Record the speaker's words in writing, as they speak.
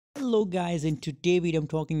Hello guys, in today video I'm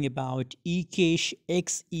talking about eCash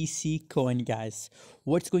XEC coin guys.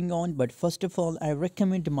 What's going on? But first of all, I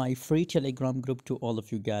recommend my free Telegram group to all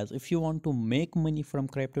of you guys. If you want to make money from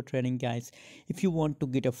crypto trading guys, if you want to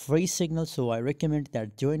get a free signal, so I recommend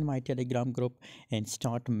that join my Telegram group and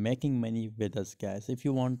start making money with us guys. If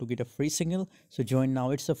you want to get a free signal, so join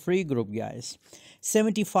now. It's a free group guys.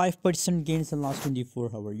 75% gains in last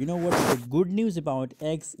 24 hours. You know what the good news about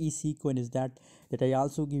XEC coin is that I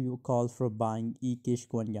also give you a call for buying eCash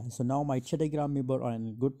coin guys. So now my Telegram member are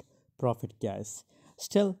in good profit guys.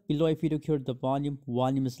 Still below, if you look here, the volume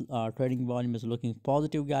is trading volume is looking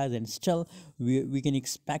positive guys, and still we can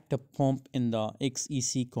expect a pump in the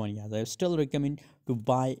XEC coin guys. I still recommend to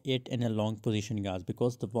buy it in a long position guys,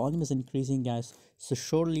 because the volume is increasing guys. So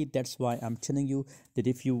surely that's why I'm telling you that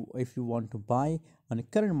if you want to buy on a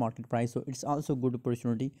current market price, so it's also good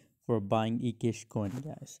opportunity for buying eCash coin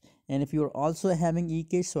guys. And if you're also having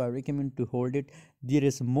eCash, so I recommend to hold it. There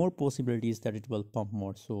is more possibilities that it will pump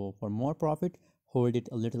more, so for more profit, hold it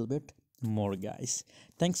a little bit more guys.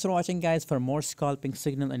 Thanks for watching guys. For more scalping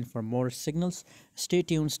signal and for more signals, stay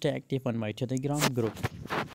tuned, stay active on my Telegram group.